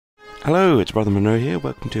Hello, it's BrotherMunro here.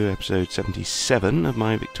 Welcome to episode 77 of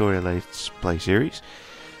my Victoria Let's Play series.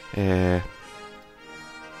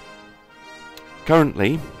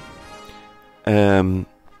 Currently, I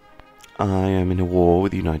am in a war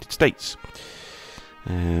with the United States.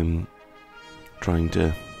 Trying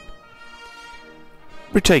to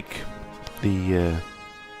retake the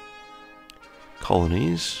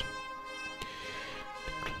colonies.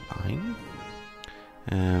 Decline.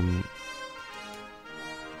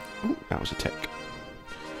 Oh, that was a tech.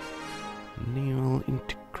 Neural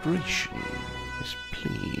integration. Yes,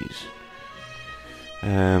 please.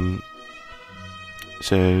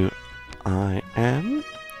 So I am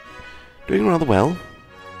doing rather well.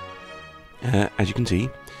 As you can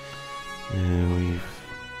see,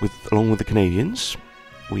 along with the Canadians,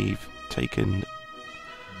 we've taken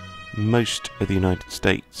most of the United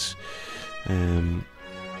States.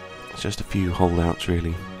 It's just a few holdouts,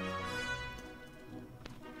 really.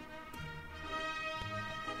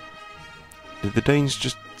 Did the Danes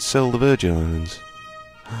just sell the Virgin Islands?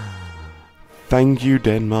 Thank you,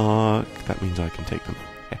 Denmark. That means I can take them.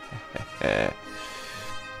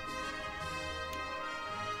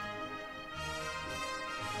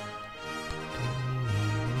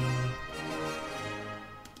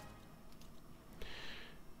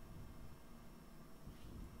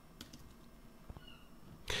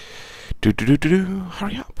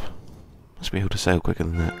 Hurry up. Must be able to sail quicker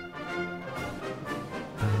than that.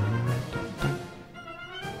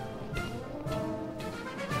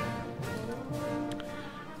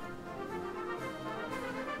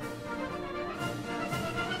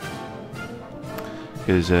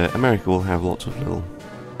 Because America will have lots of little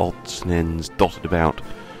odds and ends dotted about,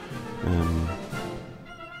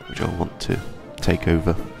 which I want to take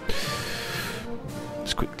over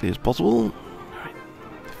as quickly as possible. Right,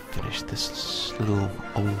 finish this little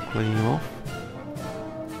old thing off.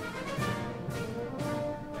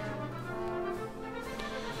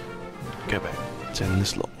 Go back, send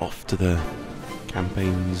this lot off to the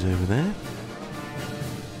campaigns over there.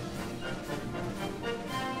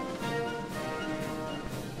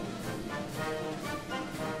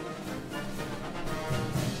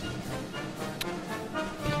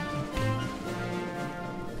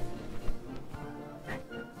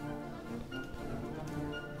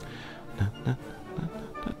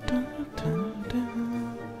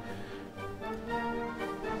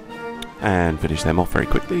 And finish them off very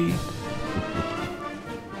quickly.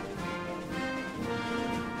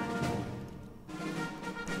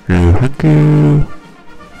 Thank you.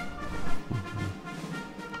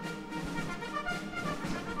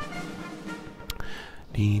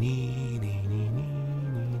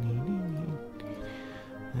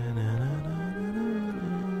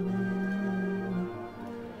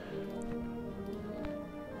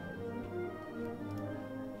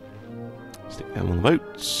 Stick them on the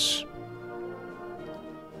boats.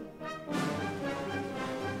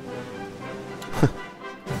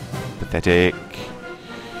 Pathetic.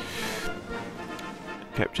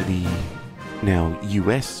 Capture the now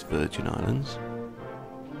US Virgin Islands.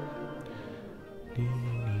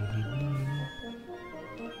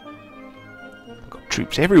 Got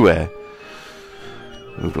troops everywhere.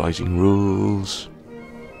 Mobilizing rules.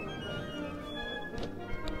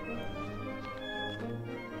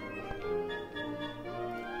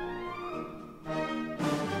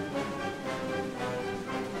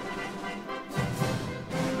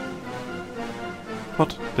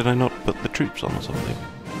 What? Did I not put the troops on or something?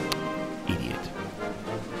 Idiot.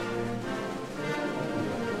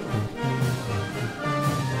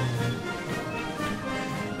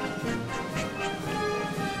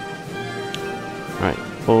 Right,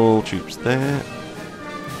 all troops there.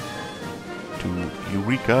 To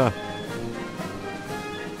Eureka.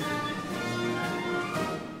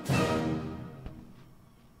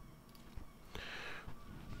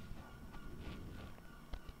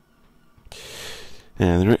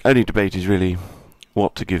 Yeah, the only debate is really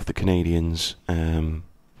what to give the Canadians,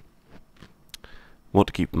 what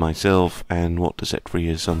to keep myself, and what to set free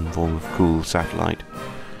as some form of cool satellite.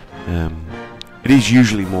 It is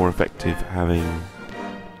usually more effective having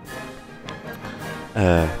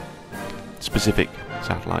specific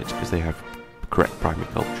satellites because they have correct primary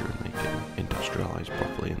culture and they can industrialise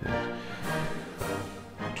properly. And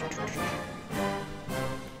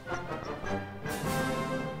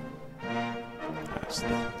that's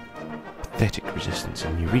the pathetic resistance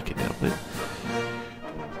in Eureka dealt with.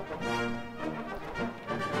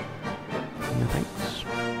 No thanks.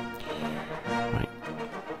 Right.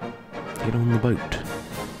 Get on the boat.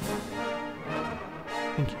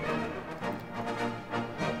 Thank you.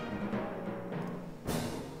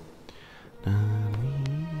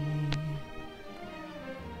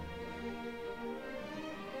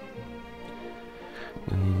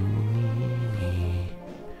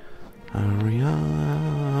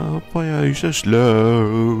 Why so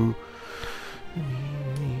slow?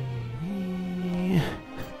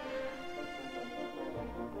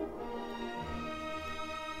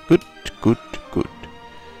 Good, good, good.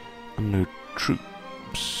 And no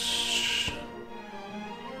troops.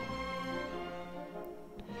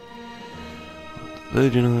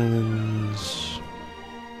 Virgin Islands.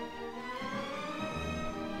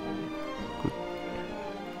 Good.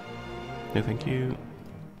 No, thank you.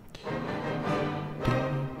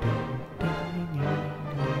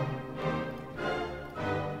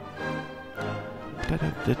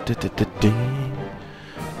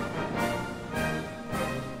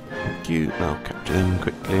 Thank you. I'll capture them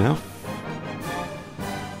quickly enough.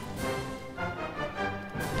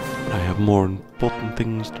 I have more important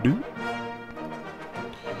things to do.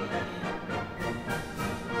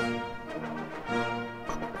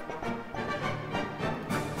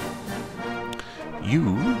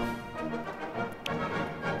 You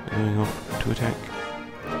are going off to attack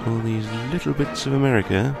all these little bits of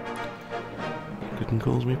America. Couldn't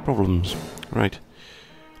cause me problems. Right.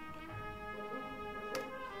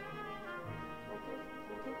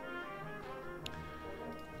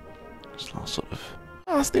 This last sort of...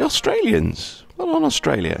 Oh, that's the Australians! Well on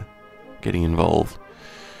Australia getting involved.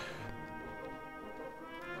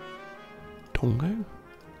 Tongo?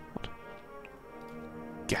 What?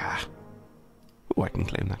 Gah! Oh, I can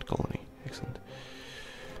claim that colony. Excellent.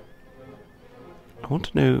 I want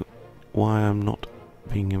to know why I'm not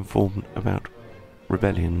being informed about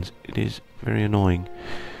rebellions. It is very annoying.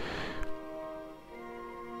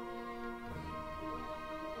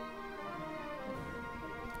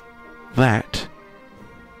 That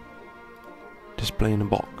display in a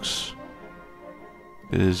box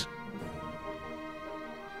is...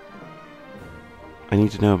 I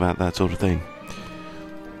need to know about that sort of thing.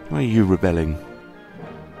 Why are you rebelling?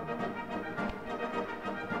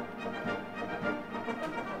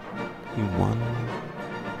 You won.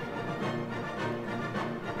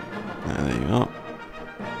 There you are.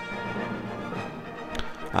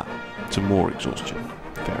 Ah, some more exhaustion.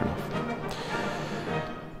 Fair enough.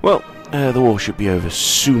 Well, the war should be over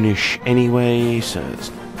soonish anyway, so it's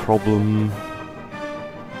no problem.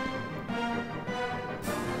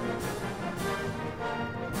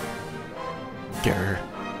 Grr.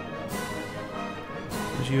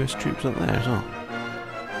 There's US troops up there as well.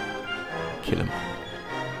 Kill them.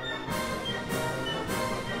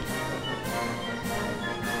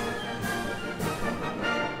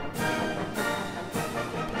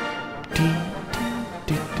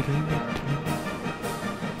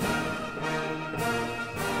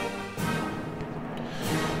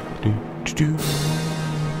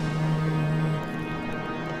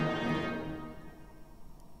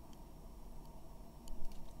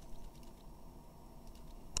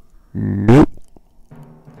 Nope.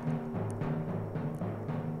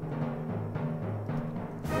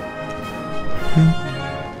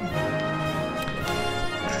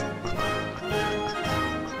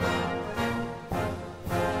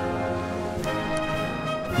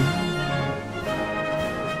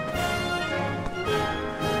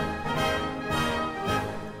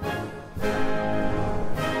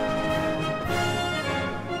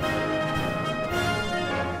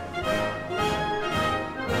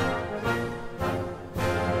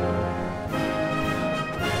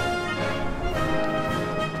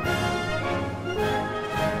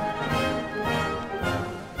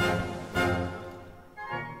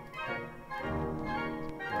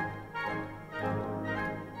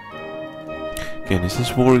 Again, is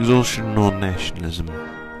this war exhaustion or nationalism?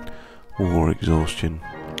 War exhaustion.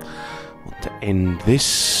 Want to end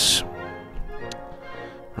this.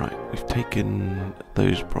 Right, we've taken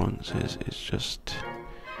those provinces. It's just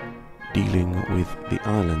dealing with the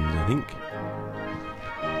islands, I think.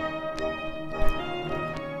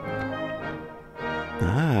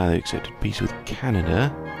 Ah, they accepted peace with Canada,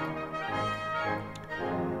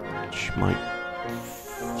 which might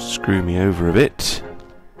screw me over a bit.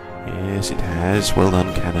 Yes, it has. Well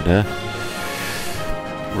done, Canada.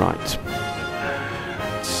 Right.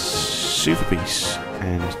 Let's sue for peace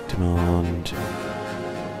and demand...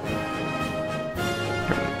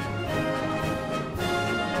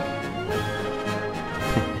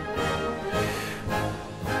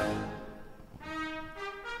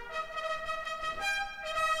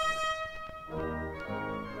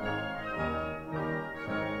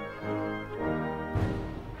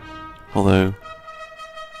 Although...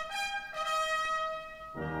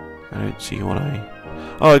 I don't see what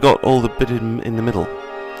I... Oh, I got all the bit in the middle.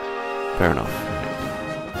 Fair enough.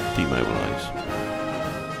 Demobilize.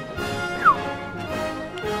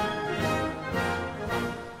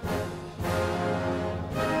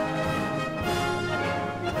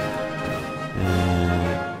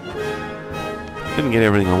 Didn't get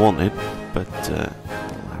everything I wanted, but I'll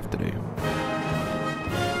have to do.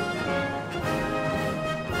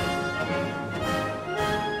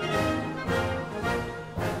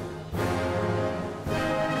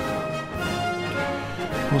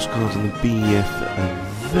 Postcards on the BF are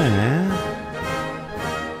there.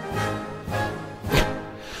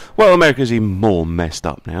 Well, America's even more messed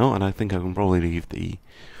up now, and I think I can probably leave the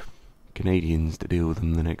Canadians to deal with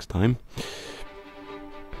them the next time.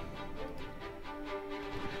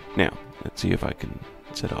 Now, let's see if I can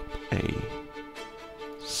set up a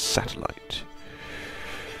satellite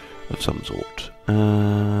of some sort.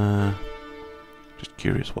 Just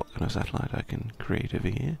curious what kind of satellite I can create over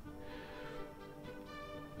here.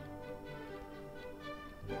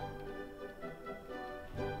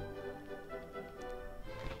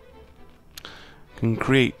 Can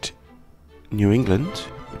create New England,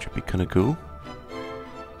 which would be kind of cool.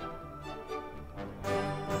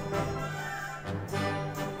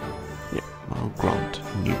 Yeah, I'll grant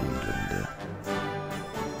New England.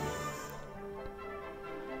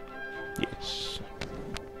 Yes.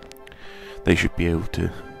 They should be able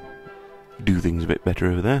to do things a bit better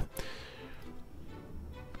over there.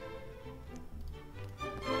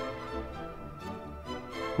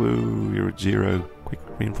 Whoa, you're at 0. Quick,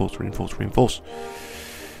 reinforce, reinforce, reinforce.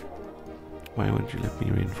 Why won't you let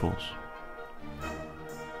me reinforce?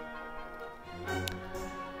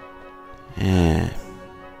 Yeah.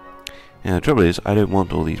 Yeah, the trouble is, I don't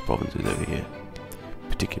want all these provinces over here,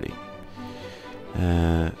 particularly.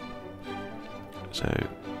 So,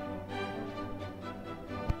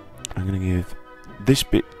 I'm going to give this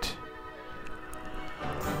bit...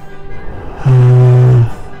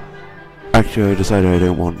 Actually, I decided I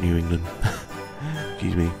don't want New England.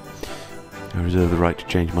 Excuse me. I reserve the right to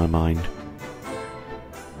change my mind.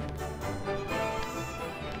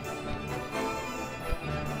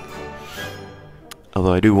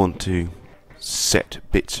 Although I do want to set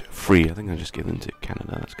bits free. I think I'll just give them to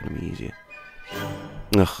Canada. That's going to be easier.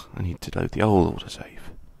 Ugh, I need to load the old autosave.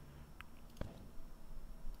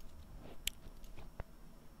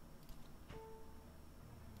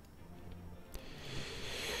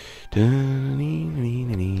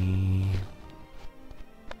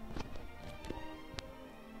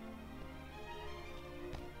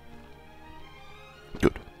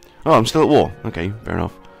 Good. Oh, I'm still at war. Okay, fair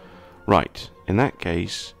enough. Right, in that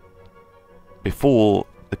case, before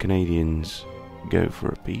the Canadians go for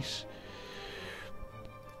a peace,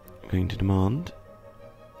 I'm going to demand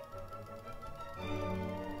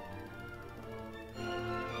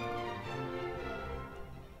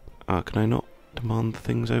can I not demand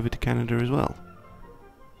things over to Canada as well?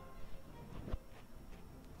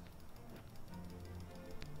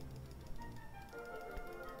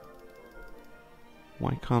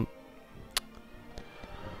 Why can't...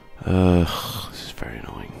 this is very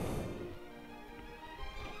annoying.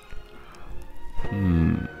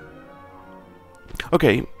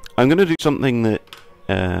 Okay, I'm going to do something that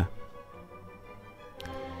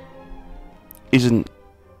isn't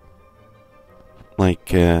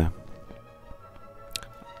like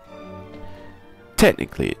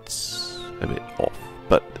technically it's a bit off,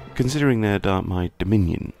 but considering they're my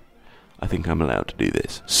dominion, I think I'm allowed to do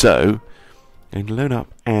this. So I'm going to load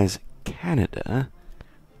up as Canada,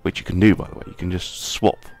 which you can do, by the way. You can just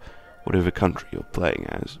swap whatever country you're playing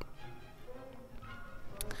as.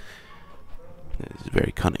 This is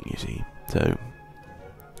very cunning, you see. So,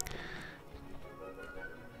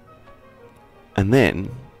 and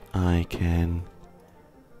then I can...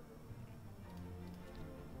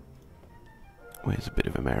 Where's a bit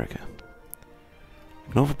of America?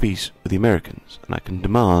 I can offer peace with the Americans, and I can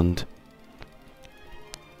demand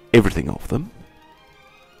everything of them,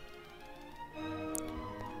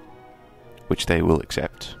 which they will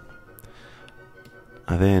accept.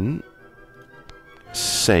 I then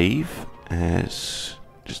save as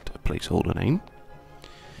just a placeholder name.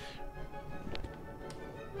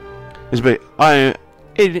 It's a bit,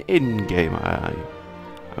 in game I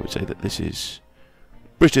would say that this is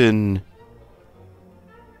Britain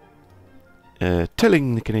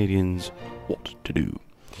telling the Canadians what to do.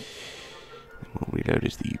 And we'll reload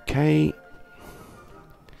as the UK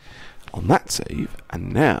on that save,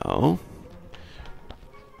 and now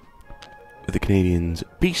with the Canadians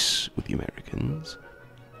at peace with the Americans,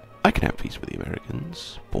 I can have peace with the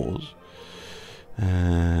Americans. Pause.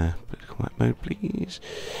 Political map mode, please.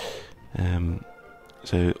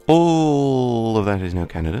 So all of that is now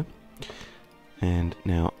Canada, and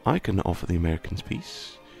now I can offer the Americans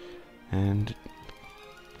peace and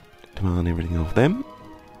demand everything of them,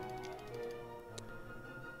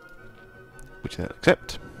 which they'll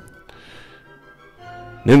accept.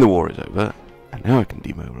 And then the war is over, And now I can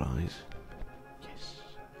demobilise.